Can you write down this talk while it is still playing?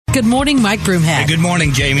Good morning, Mike Broomhead. Hey, good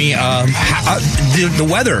morning, Jamie. The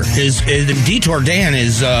weather is Detour Dan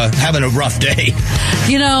is having a rough day.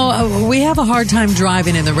 You know, we have a hard time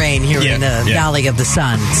driving in the rain here in the Valley of the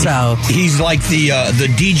Sun. So he's like the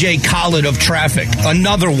DJ Khaled of traffic.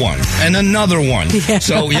 Another one and another one. Yeah.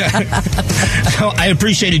 So so I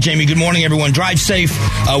appreciate it, Jamie. Good morning, everyone. Drive safe.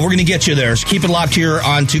 We're going to get you there. So keep it locked here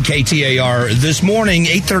on to KTAR this morning,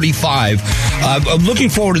 8:35. I'm looking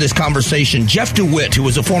forward to this conversation. Jeff DeWitt, who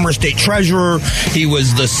was a former state treasurer, he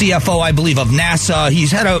was the CFO, I believe, of NASA.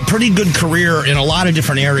 He's had a pretty good career in a lot of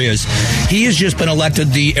different areas. He has just been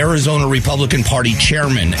elected the Arizona Republican Party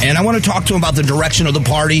chairman, and I want to talk to him about the direction of the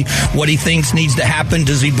party, what he thinks needs to happen.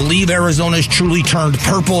 Does he believe Arizona's truly turned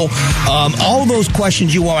purple? All those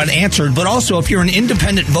questions you want answered, but also if you're an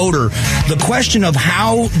independent voter, the question of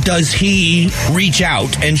how does he reach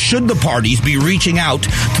out, and should the parties be reaching out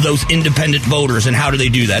to those independent voters, and how do they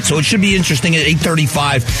do that? So it should be interesting at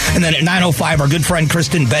 8:35, and then at 9:05, our good friend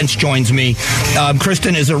Kristen Bench joins me.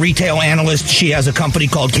 Kristen is a retail analyst. She has a company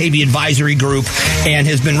called KB Advisory Group and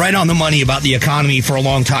has been right on the money about the economy for a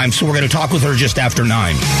long time, so we're going to talk with her just after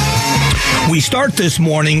 9. We start this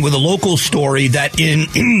morning with a local story that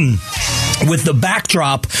with the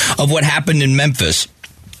backdrop of what happened in Memphis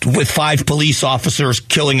with 5 police officers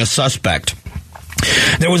killing a suspect.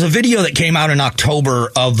 There was a video that came out in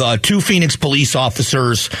October of 2 Phoenix police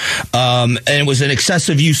officers, and it was an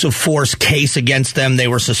excessive use of force case against them. They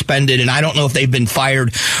were suspended, and I don't know if they've been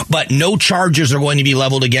fired, but no charges are going to be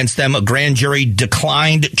leveled against them. A grand jury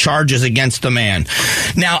declined charges against the man.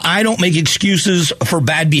 Now, I don't make excuses for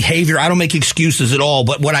bad behavior. I don't make excuses at all,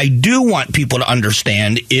 but what I do want people to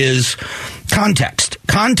understand is context.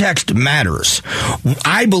 Context matters.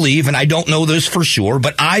 I believe, and I don't know this for sure,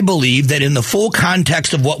 but I believe that in the full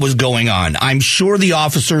context of what was going on, I'm sure the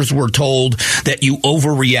officers were told that you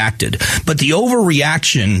overreacted. But the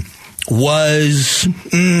overreaction was,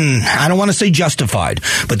 I don't want to say justified,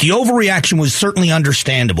 but the overreaction was certainly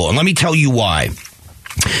understandable. And let me tell you why.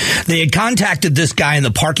 They had contacted this guy in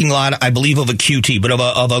the parking lot, I believe, of a QT, but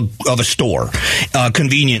of a store, a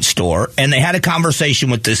convenience store, and they had a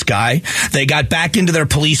conversation with this guy. They got back into their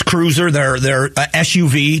police cruiser, their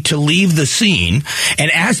SUV, to leave the scene,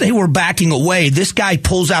 and as they were backing away, this guy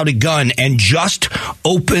pulls out a gun and just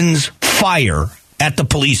opens fire at the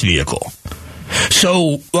police vehicle.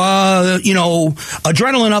 So,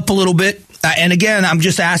 adrenaline up a little bit. And again, I'm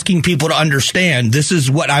just asking people to understand. This is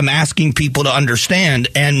what I'm asking people to understand.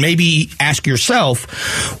 And maybe ask yourself,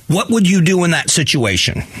 what would you do in that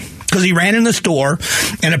situation? Because he ran in the store,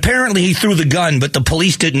 and apparently he threw the gun, but the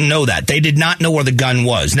police didn't know that. They did not know where the gun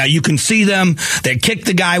was. Now, you can see them. They kicked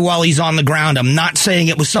the guy while he's on the ground. I'm not saying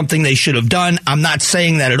it was something they should have done. I'm not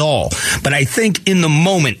saying that at all. But I think in the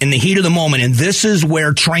moment, in the heat of the moment, and this is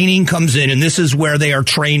where training comes in, and this is where they are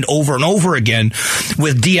trained over and over again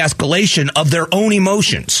with de-escalation of their own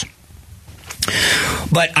emotions.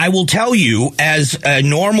 But I will tell you, as a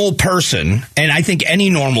normal person, and I think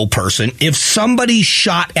any normal person, if somebody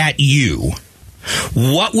shot at you,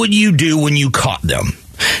 what would you do when you caught them?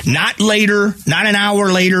 Not later, not an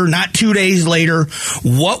hour later, not 2 days later.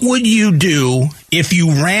 What would you do if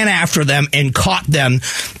you ran after them and caught them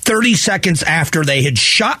 30 seconds after they had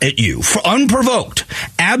shot at you? Unprovoked.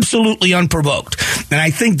 Absolutely unprovoked. And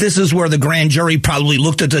I think this is where the grand jury probably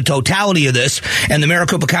looked at the totality of this, and the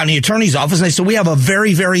Maricopa County Attorney's Office, and they said, we have a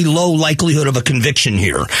very, very low likelihood of a conviction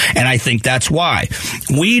here. And I think that's why.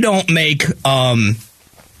 We don't make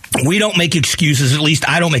excuses, at least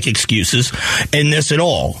I don't make excuses in this at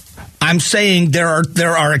all. I'm saying there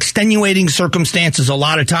are extenuating circumstances a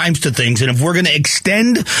lot of times to things, and if we're going to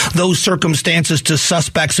extend those circumstances to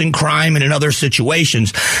suspects in crime and in other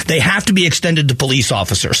situations, they have to be extended to police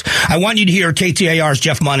officers. I want you to hear KTAR's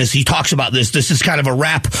Jeff Munn as he talks about this. This is kind of a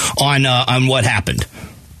wrap on what happened.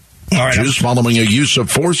 All right. Just following a use of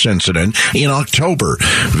force incident in October.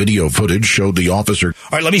 Video footage showed the officer.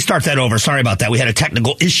 All right, let me start that over. Sorry about that. We had a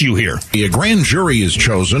technical issue here. A grand jury is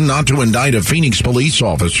chosen not to indict a Phoenix police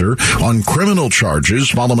officer on criminal charges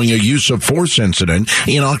following a use of force incident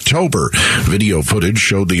in October. Video footage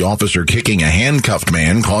showed the officer kicking a handcuffed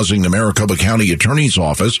man, causing the Maricopa County Attorney's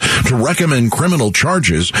Office to recommend criminal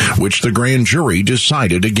charges, which the grand jury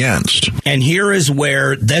decided against. And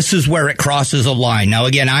this is where it crosses a line. Now,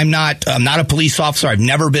 again, I'm not not a police officer. I've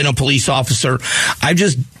never been a police officer. I've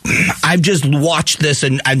just watched this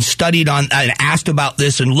and studied on and asked about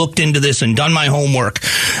this and looked into this and done my homework.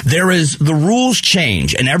 The rules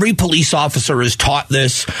change, and every police officer is taught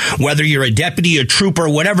this, whether you're a deputy, a trooper,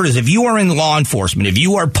 whatever it is. If you are in law enforcement, if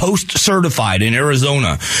you are post-certified in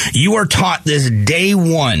Arizona, you are taught this day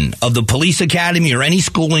one of the police academy or any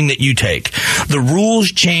schooling that you take. The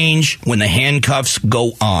rules change when the handcuffs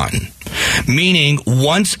go on. Meaning,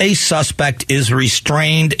 once a suspect is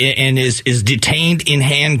restrained and is detained in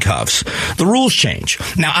handcuffs, the rules change.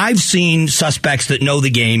 Now, I've seen suspects that know the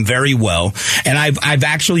game very well, and I've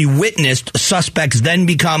actually witnessed suspects then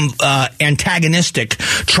become antagonistic,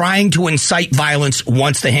 trying to incite violence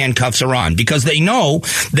once the handcuffs are on, because they know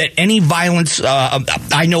that any violence.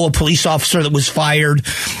 I know a police officer that was fired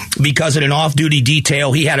because in an off-duty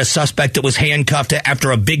detail, he had a suspect that was handcuffed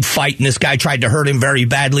after a big fight, and this guy tried to hurt him very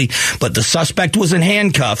badly. But the suspect was in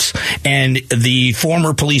handcuffs, and the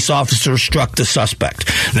former police officer struck the suspect.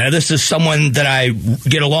 Now, this is someone that I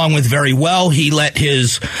get along with very well. He let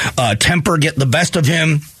his temper get the best of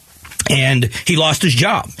him, and he lost his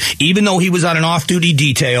job. Even though he was on an off-duty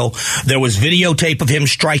detail, there was videotape of him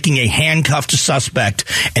striking a handcuffed suspect,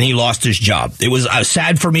 and he lost his job. It was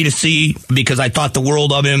sad for me to see, because I thought the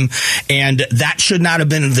world of him, and that should not have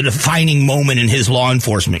been the defining moment in his law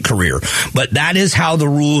enforcement career. But that is how the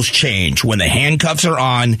rules change. When the handcuffs are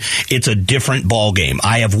on, it's a different ballgame.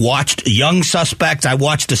 I have watched young suspects. I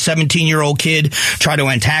watched a 17-year-old kid try to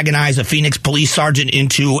antagonize a Phoenix police sergeant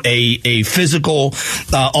into a physical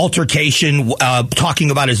altercation, talking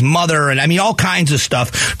about his mother, and I mean all kinds of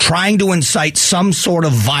stuff, trying to incite some sort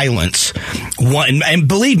of violence. And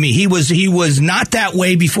believe me, he was not that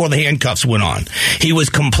way before the handcuffs went on. He was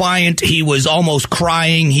compliant. He was almost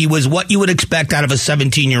crying. He was what you would expect out of a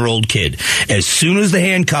 17-year-old kid. As soon as the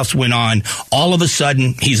handcuffs went on, all of a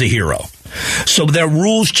sudden, he's a hero. So their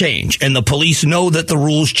rules change, and the police know that the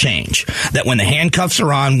rules change. That when the handcuffs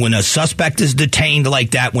are on, when a suspect is detained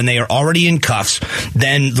like that, when they are already in cuffs,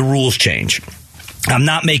 then the rules change. I'm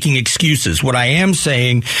not making excuses. What I am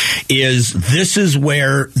saying is this is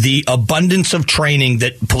where the abundance of training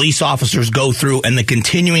that police officers go through and the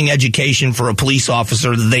continuing education for a police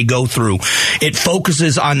officer that they go through, it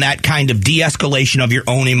focuses on that kind of de-escalation of your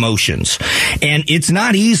own emotions. And it's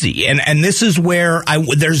not easy. And this is where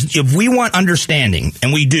if we want understanding,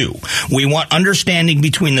 and we do, we want understanding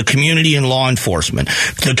between the community and law enforcement.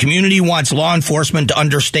 The community wants law enforcement to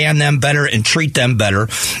understand them better and treat them better.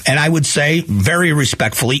 And I would say very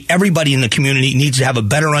respectfully, everybody in the community needs to have a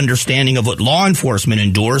better understanding of what law enforcement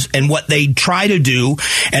endures and what they try to do,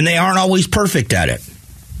 and they aren't always perfect at it.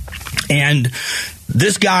 And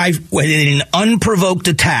this guy, with an unprovoked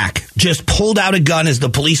attack, just pulled out a gun as the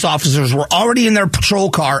police officers were already in their patrol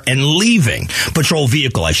car and leaving, patrol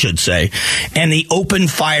vehicle, I should say, and he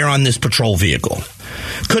opened fire on this patrol vehicle.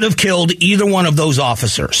 Could have killed either one of those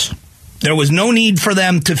officers. There was no need for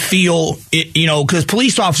them to feel, because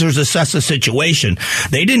police officers assess the situation.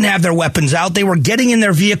 They didn't have their weapons out. They were getting in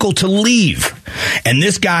their vehicle to leave. And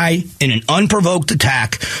this guy, in an unprovoked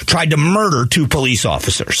attack, tried to murder 2 police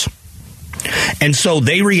officers. And so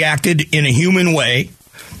they reacted in a human way.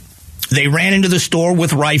 They ran into the store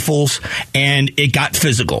with rifles, and it got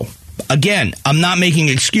physical. Again, I'm not making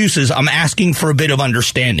excuses. I'm asking for a bit of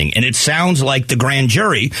understanding. And it sounds like the grand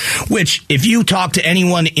jury, which if you talk to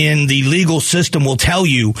anyone in the legal system will tell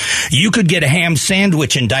you, you could get a ham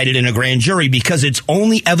sandwich indicted in a grand jury because it's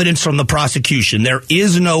only evidence from the prosecution. There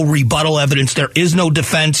is no rebuttal evidence. There is no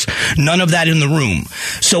defense. None of that in the room.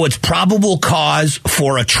 So it's probable cause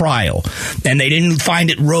for a trial. And they didn't find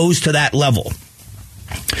it rose to that level.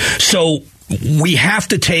 So we have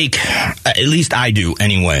to take, at least I do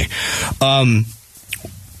anyway,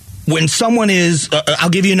 when someone is, I'll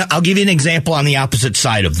give you an example on the opposite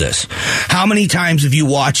side of this. How many times have you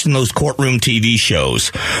watched in those courtroom TV shows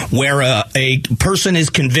where a person is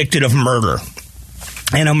convicted of murder?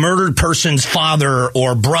 And a murdered person's father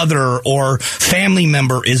or brother or family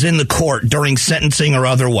member is in the court during sentencing or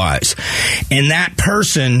otherwise. And that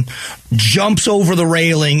person jumps over the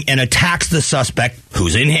railing and attacks the suspect,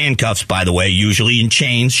 who's in handcuffs, by the way, usually in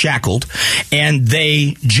chains, shackled. And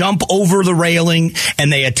they jump over the railing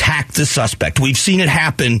and they attack the suspect. We've seen it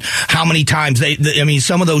happen how many times.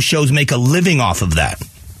 Some of those shows make a living off of that.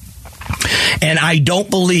 And I don't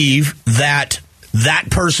believe that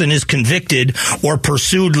person is convicted or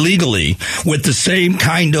pursued legally with the same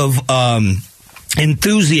kind of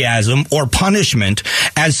enthusiasm or punishment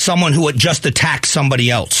as someone who had just attacked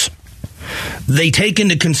somebody else. They take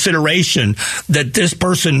into consideration that this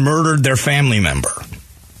person murdered their family member.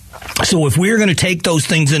 So if we're going to take those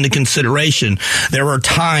things into consideration, there are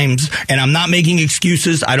times, and I'm not making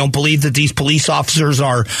excuses. I don't believe that these police officers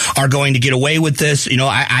are going to get away with this.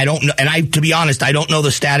 I don't know. And to be honest, I don't know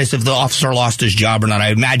the status if the officer lost his job or not. I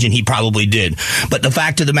imagine he probably did. But the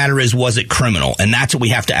fact of the matter is, was it criminal? And that's what we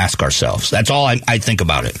have to ask ourselves. That's all I think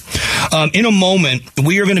about it. In a moment,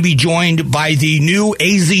 we are going to be joined by the new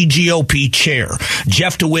AZ GOP chair.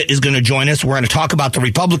 Jeff DeWitt is going to join us. We're going to talk about the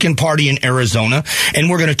Republican Party in Arizona, and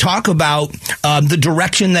we're going to talk about the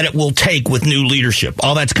direction that it will take with new leadership.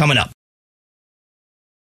 All that's coming up.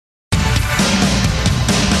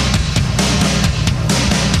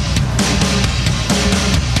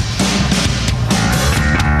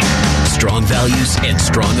 Strong values and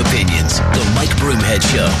strong opinions. The Mike Broomhead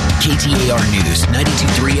Show. KTAR News,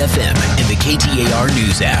 92.3 FM, and the KTAR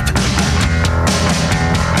News app.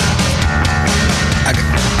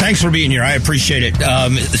 Thanks for being here. I appreciate it.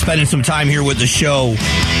 Spending some time here with the show.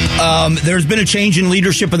 There's been a change in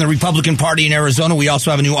leadership in the Republican Party in Arizona. We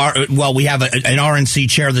also have an RNC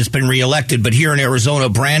chair that's been reelected, but here in Arizona,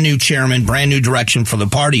 brand new chairman, brand new direction for the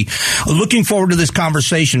party. Looking forward to this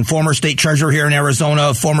conversation. Former state treasurer here in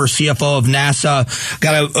Arizona, former CFO of NASA,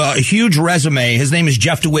 got a huge resume. His name is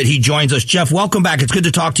Jeff DeWitt. He joins us. Jeff, welcome back. It's good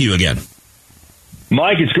to talk to you again.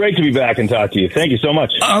 Mike, it's great to be back and talk to you. Thank you so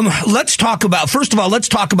much. Let's talk about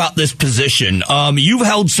this position. You've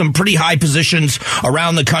held some pretty high positions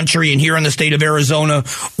around the country and here in the state of Arizona.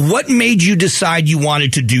 What made you decide you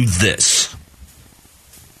wanted to do this?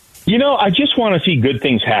 I just want to see good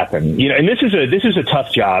things happen. And this is a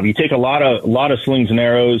tough job. You take a lot of slings and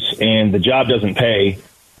arrows, and the job doesn't pay.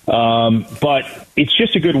 But it's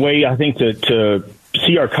just a good way, I think, to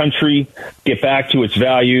see our country get back to its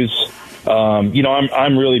values.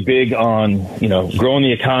 I'm really big on, growing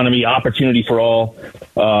the economy, opportunity for all,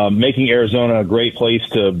 making Arizona a great place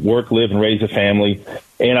to work, live, and raise a family.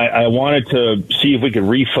 And I wanted to see if we could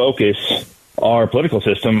refocus our political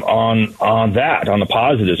system on that, on the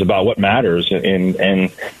positives about what matters.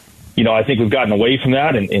 And I think we've gotten away from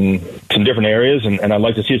that in some different areas, and I'd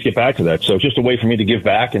like to see us get back to that. So it's just a way for me to give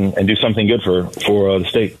back and do something good for the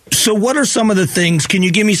state. So what are some of the things, can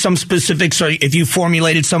you give me some specifics, or if you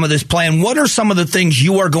formulated some of this plan, what are some of the things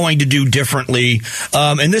you are going to do differently?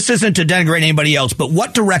 And this isn't to denigrate anybody else, but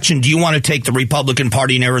what direction do you want to take the Republican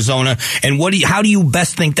Party in Arizona, and how do you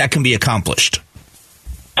best think that can be accomplished?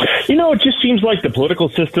 It just seems like the political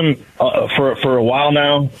system for a while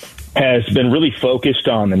now has been really focused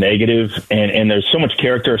on the negative, and there's so much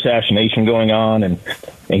character assassination going on, and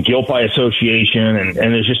guilt by association, and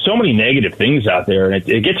there's just so many negative things out there, and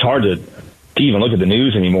it gets hard to even look at the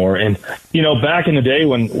news anymore. And back in the day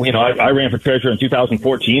when I ran for treasurer in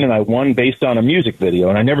 2014, and I won based on a music video,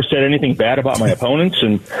 and I never said anything bad about my opponents,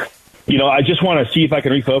 and I just want to see if I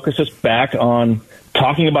can refocus us back on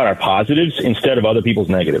talking about our positives instead of other people's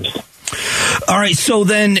negatives. All right, so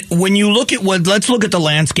then when you look at let's look at the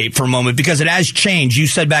landscape for a moment, because it has changed. You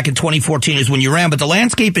said back in 2014 is when you ran, but the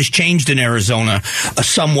landscape has changed in Arizona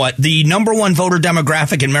somewhat. The number one voter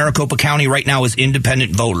demographic in Maricopa County right now is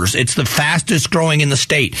independent voters. It's the fastest growing in the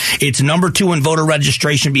state. It's number 2 in voter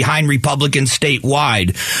registration behind Republicans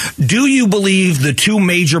statewide. Do you believe the two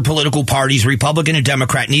major political parties, Republican and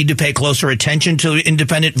Democrat, need to pay closer attention to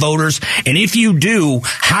independent voters? And if you do,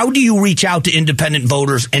 how do you reach out to independent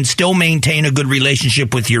voters and still maintain a good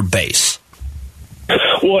relationship with your base?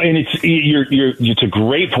 Well, and it's a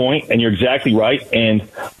great point, and you're exactly right. And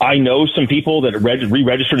I know some people that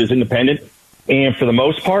re-registered as independent, and for the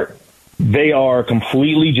most part, they are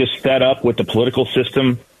completely just fed up with the political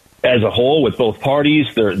system as a whole, with both parties.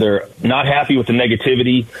 They're not happy with the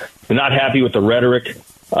negativity. They're not happy with the rhetoric.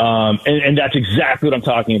 And that's exactly what I'm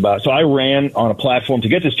talking about. So I ran on a platform to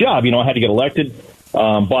get this job. I had to get elected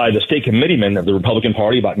by the state committeemen of the Republican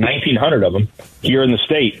Party, about 1,900 of them here in the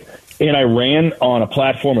state. And I ran on a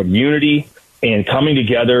platform of unity and coming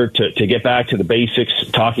together to get back to the basics,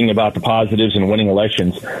 talking about the positives and winning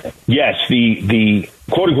elections. Yes, the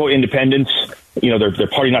quote-unquote independents, their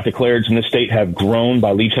party not declared in this state have grown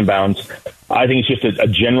by leaps and bounds. I think it's just a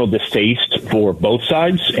general distaste for both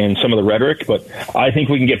sides and some of the rhetoric, but I think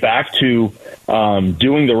we can get back to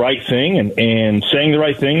doing the right thing and saying the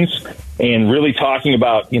right things and really talking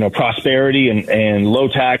about, prosperity and low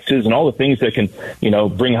taxes and all the things that can,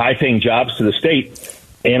 bring high-paying jobs to the state.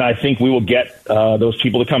 And I think we will get those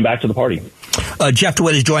people to come back to the party. Jeff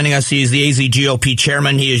DeWitt is joining us. He is the AZ GOP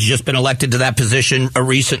chairman. He has just been elected to that position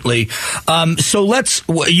recently. So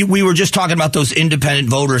we were just talking about those independent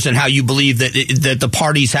voters and how you believe that the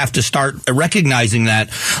parties have to start recognizing that.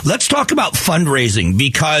 Let's talk about fundraising,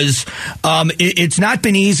 because it's not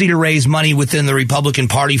been easy to raise money within the Republican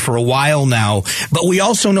Party for a while now. But we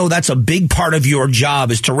also know that's a big part of your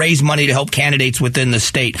job, is to raise money to help candidates within the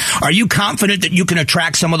state. Are you confident that you can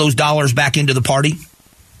attract some of those dollars back into the party?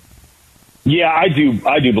 Yeah, I do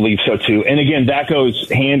believe so too. And again, that goes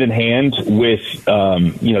hand in hand with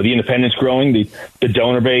the independents growing. The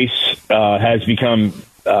donor base has become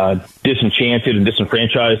disenchanted and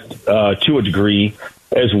disenfranchised to a degree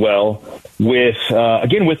as well. With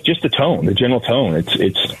just the tone, the general tone.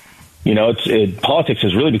 Politics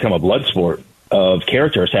has really become a blood sport of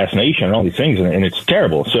character assassination and all these things, and it's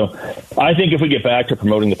terrible. So I think if we get back to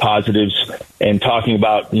promoting the positives and talking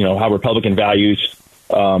about how Republican values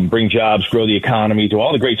bring jobs, grow the economy, do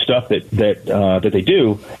all the great stuff that they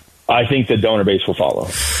do, I think the donor base will follow.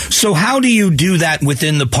 So how do you do that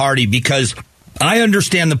within the party? Because I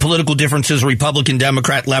understand the political differences, Republican,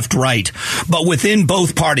 Democrat, left, right. But within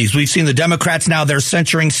both parties, we've seen the Democrats now, they're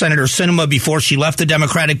censuring Senator Sinema before she left the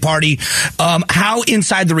Democratic Party. How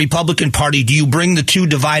inside the Republican Party do you bring the two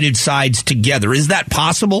divided sides together? Is that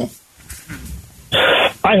possible?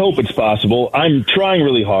 I hope it's possible. I'm trying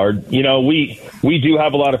really hard. We do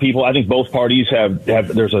have a lot of people. I think both parties have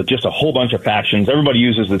there's just a whole bunch of factions. Everybody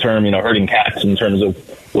uses the term, herding cats in terms of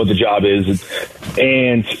what the job is.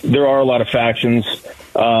 And there are a lot of factions.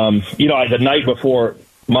 The night before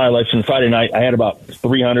my election, Friday night, I had about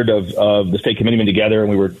 300 of the state committeemen together,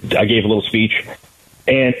 and I gave a little speech.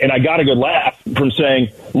 And I got a good laugh from saying,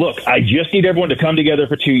 look, I just need everyone to come together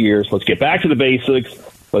for 2 years. Let's get back to the basics.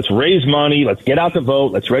 Let's raise money. Let's get out the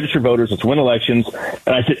vote. Let's register voters. Let's win elections.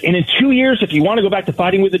 And I said, and in 2 years, if you want to go back to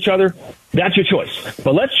fighting with each other, that's your choice.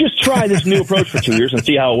 But let's just try this new approach for 2 years and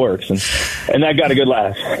see how it works. And that got a good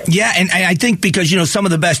laugh. Yeah, and I think because, some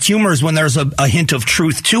of the best humor is when there's a hint of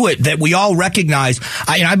truth to it that we all recognize.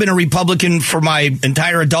 I've been a Republican for my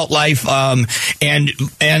entire adult life, and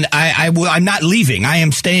I'm not leaving. I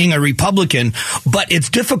am staying a Republican. But it's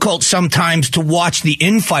difficult sometimes to watch the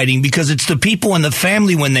infighting because it's the people in the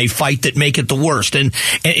family when they fight that make it the worst. And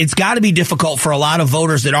it's got to be difficult for a lot of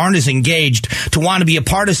voters that aren't as engaged to want to be a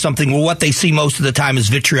part of something where what they see most of the time is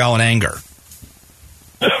vitriol and anger.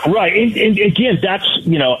 Right. And again, that's,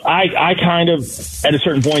 I kind of at a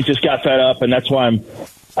certain point just got fed up, and that's why I'm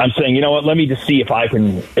saying, let me just see if I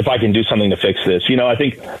can do something to fix this. I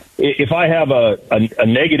think if I have a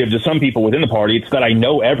negative to some people within the party, it's that I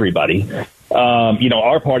know everybody.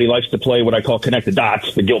 Our party likes to play what I call connect the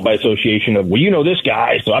dots, the guilt by association of, well, you know this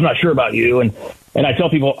guy, so I'm not sure about you. And I tell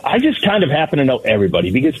people, I just kind of happen to know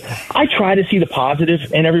everybody because I try to see the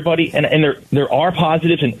positive in everybody, and there are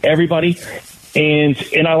positives in everybody,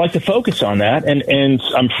 and I like to focus on that. And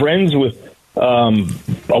I'm friends with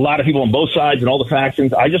a lot of people on both sides and all the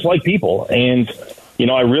factions. I just like people, and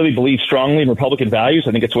I really believe strongly in Republican values.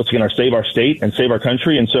 I think it's what's going to save our state and save our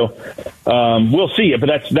country. And so we'll see. But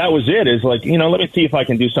that was it. Is like, let me see if I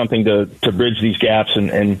can do something to bridge these gaps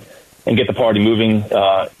and get the party moving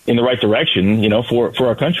in the right direction, for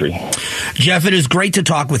our country. Jeff, it is great to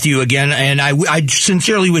talk with you again, and I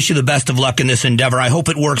sincerely wish you the best of luck in this endeavor. I hope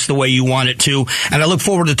it works the way you want it to, and I look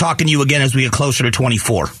forward to talking to you again as we get closer to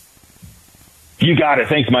 24. You got it.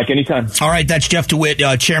 Thanks, Mike. Anytime. All right, that's Jeff DeWitt,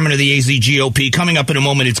 chairman of the AZ GOP. Coming up in a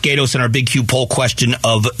moment, it's Gatos and our Big Q poll question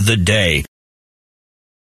of the day.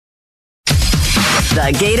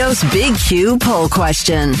 The Gatos Big Q poll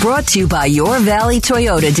question, brought to you by Your Valley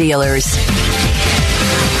Toyota dealers.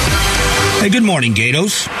 Hey, good morning,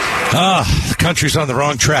 Gatos. The country's on the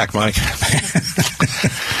wrong track, Mike.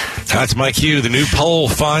 That's Mike Hugh. The new poll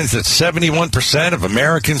finds that 71% of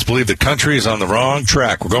Americans believe the country is on the wrong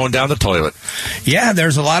track. We're going down the toilet. Yeah,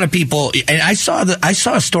 there's a lot of people. And I saw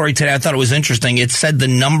a story today. I thought it was interesting. It said the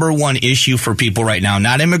number one issue for people right now,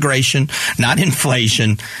 not immigration, not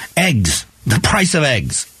inflation, eggs, the price of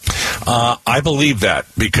eggs. I believe that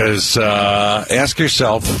because ask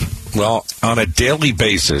yourself, well, on a daily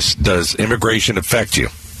basis, does immigration affect you?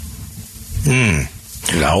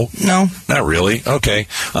 No, not really. Okay.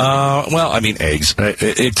 Well, I mean, eggs.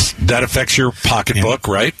 That affects your pocketbook,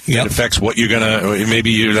 right? Yep. It affects what you're gonna.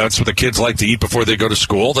 Maybe that's what the kids like to eat before they go to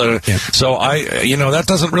school. So that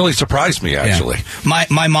doesn't really surprise me actually. Yeah.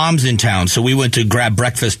 My mom's in town, so we went to grab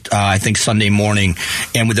breakfast. I think Sunday morning,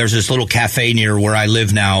 and there's this little cafe near where I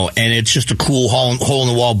live now, and it's just a cool hole in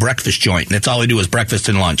the wall breakfast joint. And that's all we do is breakfast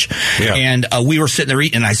and lunch. Yeah. And we were sitting there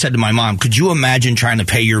eating, and I said to my mom, "Could you imagine trying to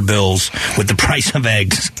pay your bills with the price of eggs?"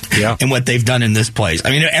 eggs. Yeah. And what they've done in this place.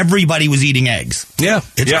 I mean, everybody was eating eggs. Yeah.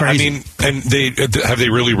 It's crazy. I mean, and have they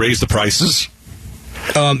really raised the prices?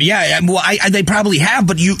 They probably have,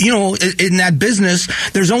 but you know, in that business,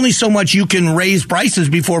 there's only so much you can raise prices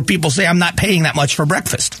before people say, I'm not paying that much for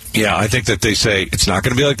breakfast. Yeah, I think that they say it's not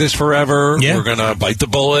going to be like this forever. Yeah. We're going to bite the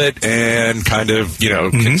bullet and kind of, you know,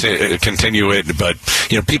 continue it. But,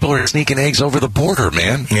 you know, people are sneaking eggs over the border,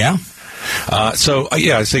 man. Yeah. I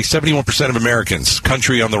say 71% of Americans,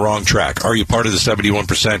 country on the wrong track. Are you part of the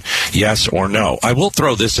 71%? Yes or no? I will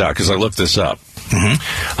throw this out because I looked this up.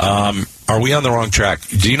 Are we on the wrong track?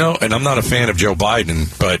 Do you know, and I'm not a fan of Joe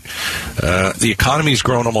Biden, but the economy's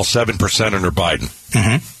grown almost 7% under Biden.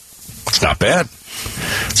 It's not bad.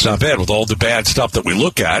 It's not bad with all the bad stuff that we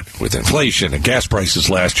look at with inflation and gas prices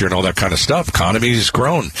last year and all that kind of stuff. Economy has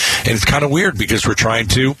grown. And it's kind of weird because we're trying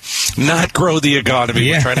to not grow the economy.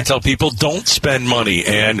 Yeah. We're trying to tell people don't spend money.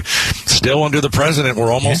 And still under the president,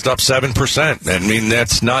 we're almost up 7%. I mean,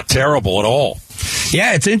 that's not terrible at all.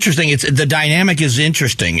 Yeah, it's interesting. The dynamic is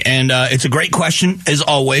interesting. And it's a great question, as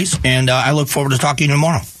always. And I look forward to talking to you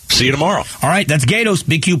tomorrow. See you tomorrow. All right, that's Gatos.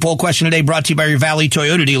 Big Q poll question today brought to you by your Valley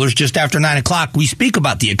Toyota dealers just after 9 o'clock. We speak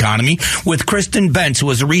about the economy with Kristen Bentz, who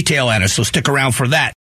is a retail analyst, so stick around for that.